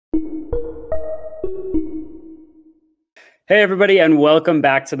Hey everybody, and welcome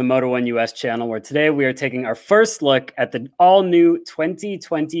back to the Motor1 US channel, where today we are taking our first look at the all-new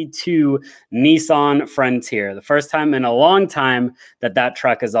 2022 Nissan Frontier. The first time in a long time that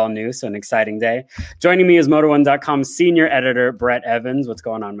truck is all new, so an exciting day. Joining me is Motor1.com senior editor Brett Evans. What's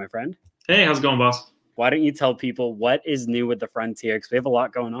going on, my friend? Hey, how's it going, boss? Why don't you tell people what is new with the Frontier, because we have a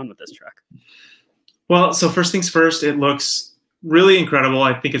lot going on with this truck. Well, so first things first, it looks really incredible.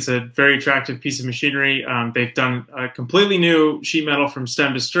 I think it's a very attractive piece of machinery. They've done a completely new sheet metal from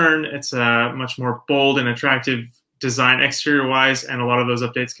stem to stern. It's a much more bold and attractive design exterior-wise, and a lot of those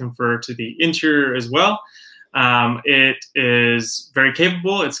updates confer to the interior as well. It is very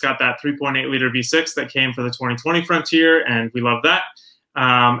capable. It's got that 3.8-liter V6 that came for the 2020 Frontier, and we love that.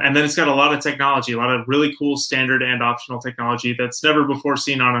 And then it's got a lot of technology, a lot of really cool standard and optional technology that's never before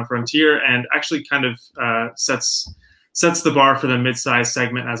seen on a Frontier, and actually kind of sets the bar for the midsize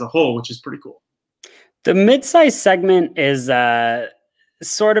segment as a whole, which is pretty cool. The midsize segment is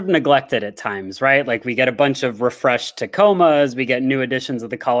sort of neglected at times, right? Like we get a bunch of refreshed Tacomas, we get new editions of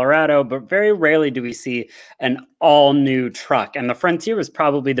the Colorado, but very rarely do we see an all-new truck. And the Frontier was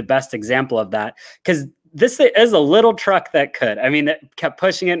probably the best example of that, because this is a little truck that could. I mean, it kept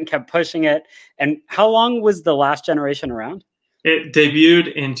pushing it and kept pushing it. And how long was the last generation around? It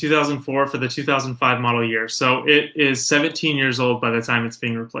debuted in 2004 for the 2005 model year. So it is 17 years old by the time it's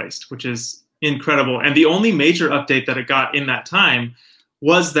being replaced, which is incredible. And the only major update that it got in that time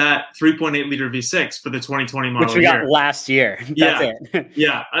was that 3.8-liter V6 for the 2020 model year. Which we got last year. That's it.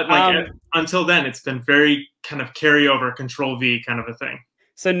 Yeah. Until then, it's been very kind of carryover Control V kind of a thing.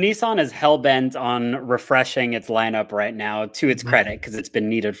 So Nissan is hell-bent on refreshing its lineup right now, to its credit, because it's been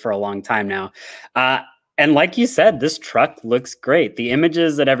needed for a long time now. And like you said, this truck looks great. The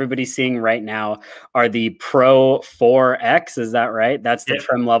images that everybody's seeing right now are the Pro 4X. Is that right? That's the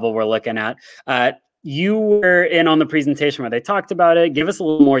trim level we're looking at. You were in on the presentation where they talked about it. Give us a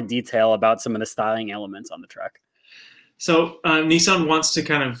little more detail about some of the styling elements on the truck. So Nissan wants to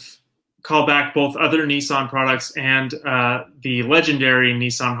kind of call back both other Nissan products and the legendary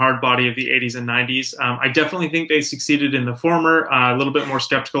Nissan hardbody of the 80s and 90s. I definitely think they succeeded in the former, a little bit more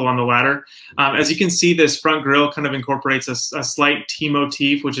skeptical on the latter. As you can see, this front grille kind of incorporates a slight T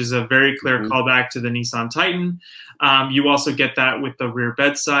motif, which is a very clear callback to the Nissan Titan. You also get that with the rear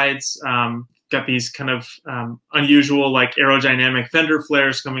bed sides. Got these kind of unusual, like aerodynamic fender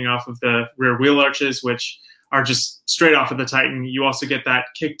flares coming off of the rear wheel arches, which are just straight off of the Titan. You also get that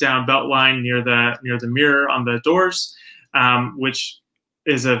kick down belt line near the mirror on the doors, which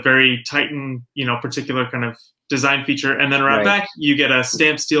is a very Titan, particular kind of design feature. And then around back, you get a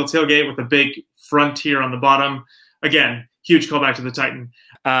stamped steel tailgate with a big Frontier on the bottom. Again, huge callback to the Titan.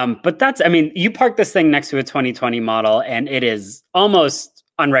 But that's, I mean, you park this thing next to a 2020 model, and it is almost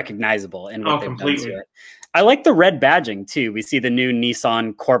unrecognizable in what they've done to it. I like the red badging too. We see the new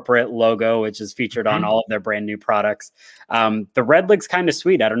Nissan corporate logo, which is featured on all of their brand new products. The red looks kind of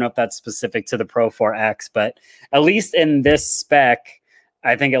sweet. I don't know if that's specific to the Pro 4X, but at least in this spec,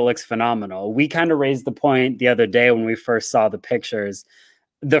 I think it looks phenomenal. We kind of raised the point the other day when we first saw the pictures.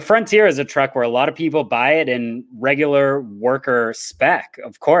 The Frontier is a truck where a lot of people buy it in regular worker spec,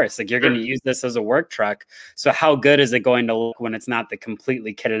 of course. Like, you're going to use this as a work truck. So how good is it going to look when it's not the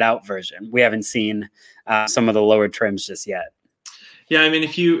completely kitted out version? We haven't seen some of the lower trims just yet. Yeah, I mean,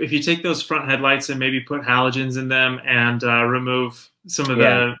 if you take those front headlights and maybe put halogens in them and remove some of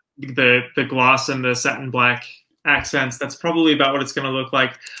the gloss and the satin black accents, that's probably about what it's going to look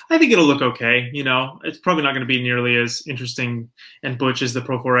like. I think it'll look okay. It's probably not going to be nearly as interesting and butch as the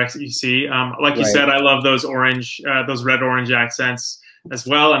Pro 4X that you see. Like you said, I love those those red orange accents as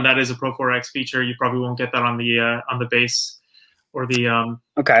well, and that is a Pro 4X feature. You probably won't get that on the base or the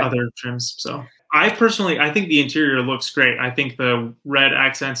other trims. So I think the interior looks great. I think the red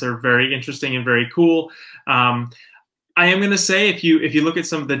accents are very interesting and very cool. I am going to say, if you look at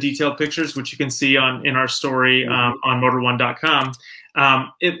some of the detailed pictures, which you can see in our story on Motor1.com,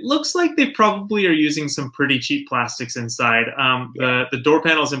 it looks like they probably are using some pretty cheap plastics inside. The door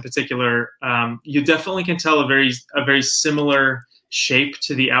panels in particular, you definitely can tell a very similar shape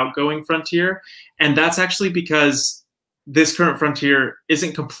to the outgoing Frontier, and that's actually because this current Frontier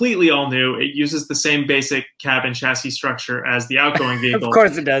isn't completely all new. It uses the same basic cab and chassis structure as the outgoing vehicle. Of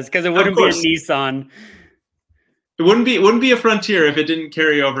course it does, because it wouldn't be a Nissan. It wouldn't be a Frontier if it didn't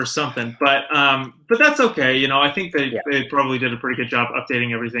carry over something, but that's okay. I think they probably did a pretty good job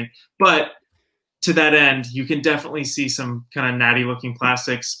updating everything. But to that end, you can definitely see some kind of natty looking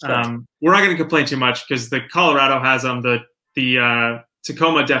plastics. We're not going to complain too much because the Colorado has them. The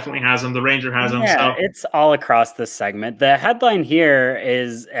Tacoma definitely has them. The Ranger has them. Yeah, So it's all across this segment. The headline here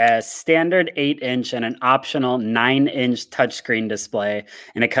is a standard 8-inch and an optional 9-inch touchscreen display,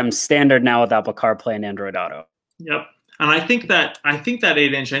 and it comes standard now with Apple CarPlay and Android Auto. Yep. And I think that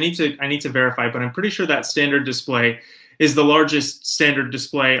 8-inch, I need to verify, but I'm pretty sure that standard display is the largest standard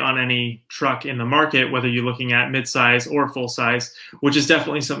display on any truck in the market, whether you're looking at midsize or full size, which is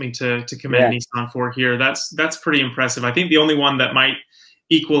definitely something to commend Nissan for here. That's pretty impressive. I think the only one that might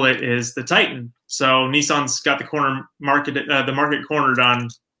equal it is the Titan. So Nissan's got the market cornered on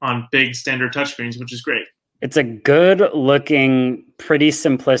big standard touchscreens, which is great. It's a good looking, pretty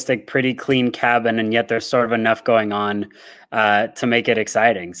simplistic, pretty clean cabin, and yet there's sort of enough going on to make it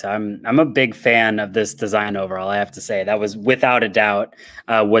exciting. So I'm a big fan of this design overall, I have to say. That was without a doubt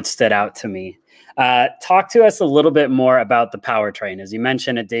what stood out to me. Talk to us a little bit more about the powertrain. As you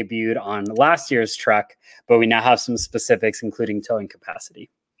mentioned, it debuted on last year's truck, but we now have some specifics, including towing capacity.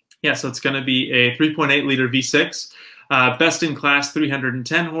 Yeah, so it's going to be a 3.8 liter V6. Best in class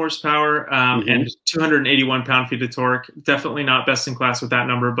 310 horsepower and 281 pound-feet of torque. Definitely not best in class with that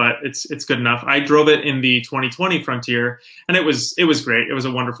number, but it's good enough. I drove it in the 2020 Frontier, and it was great. It was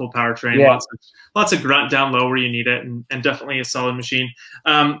a wonderful powertrain. Yeah. Lots of grunt down low where you need it, and definitely a solid machine.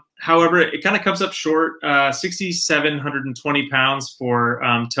 However, it kind of comes up short. 6,720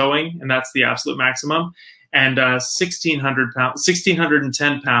 for towing, and that's the absolute maximum, and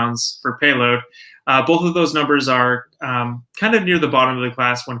 1,610 pounds for payload. Both of those numbers are kind of near the bottom of the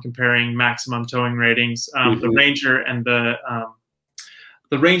class when comparing maximum towing ratings. The Ranger and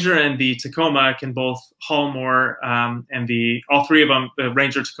the Tacoma can both haul more, and all three of them, the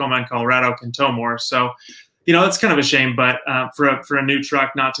Ranger, Tacoma, and Colorado, can tow more. So, you know, it's kind of a shame, but for a new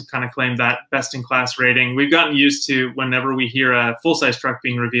truck not to kind of claim that best in class rating. We've gotten used to whenever we hear a full size truck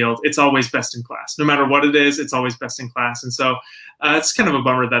being revealed, it's always best in class. No matter what it is, it's always best in class. And so it's kind of a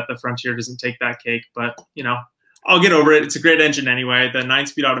bummer that the Frontier doesn't take that cake, but you know, I'll get over it. It's a great engine anyway. The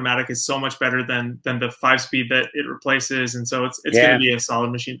 9-speed automatic is so much better than the 5-speed that it replaces, and so it's going to be a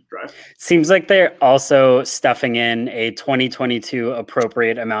solid machine to drive. Seems like they're also stuffing in a 2022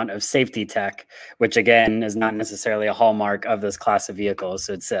 appropriate amount of safety tech, which again is not necessarily a hallmark of this class of vehicles.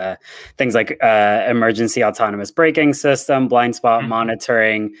 So it's things like emergency autonomous braking system, blind spot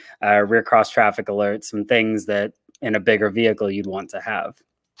monitoring, rear cross traffic alerts, some things that in a bigger vehicle you'd want to have.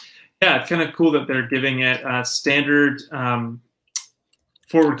 Yeah, it's kind of cool that they're giving it a standard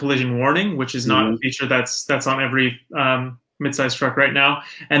forward collision warning, which is not a feature that's on every midsize truck right now,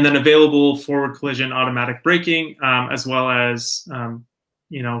 and then available forward collision automatic braking, as well as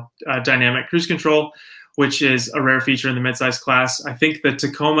dynamic cruise control, which is a rare feature in the midsize class. I think the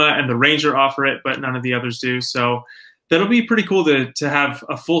Tacoma and the Ranger offer it, but none of the others do. So that'll be pretty cool to have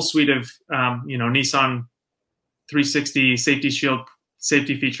a full suite of Nissan 360 safety shield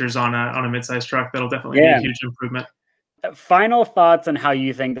safety features on a midsize truck. That'll definitely be a huge improvement. Final thoughts on how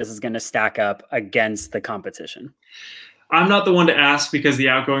you think this is going to stack up against the competition? I'm not the one to ask because the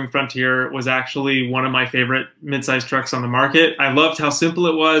outgoing Frontier was actually one of my favorite midsize trucks on the market. I loved how simple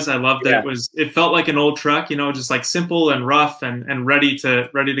it was. I loved that it felt like an old truck, you know, just like simple and rough and ready to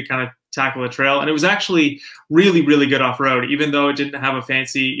kind of tackle a trail. And it was actually really, really good off-road, even though it didn't have a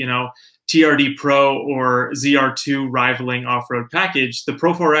fancy, you know, TRD Pro or ZR2 rivaling off-road package. The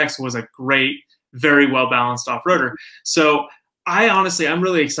Pro 4X was a great, very well-balanced off-roader. So I'm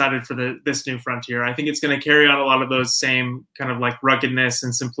really excited for this new Frontier. I think it's going to carry on a lot of those same kind of like ruggedness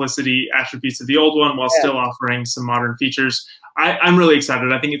and simplicity attributes of the old one while still offering some modern features. I'm really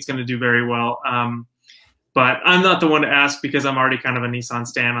excited. I think it's going to do very well. But I'm not the one to ask because I'm already kind of a Nissan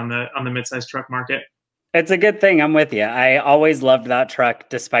stan on the midsize truck market. It's a good thing. I'm with you. I always loved that truck,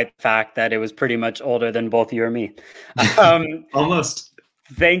 despite the fact that it was pretty much older than both you or me. Almost.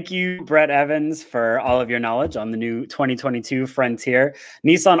 Thank you, Brett Evans, for all of your knowledge on the new 2022 Frontier.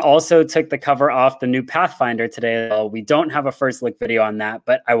 Nissan also took the cover off the new Pathfinder today. We don't have a first look video on that,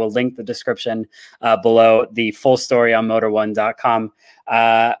 but I will link the description below, the full story on motor1.com.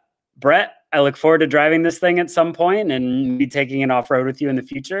 Brett, I look forward to driving this thing at some point and be taking it off-road with you in the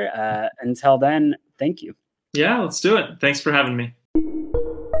future. Until then, thank you. Yeah, let's do it. Thanks for having me.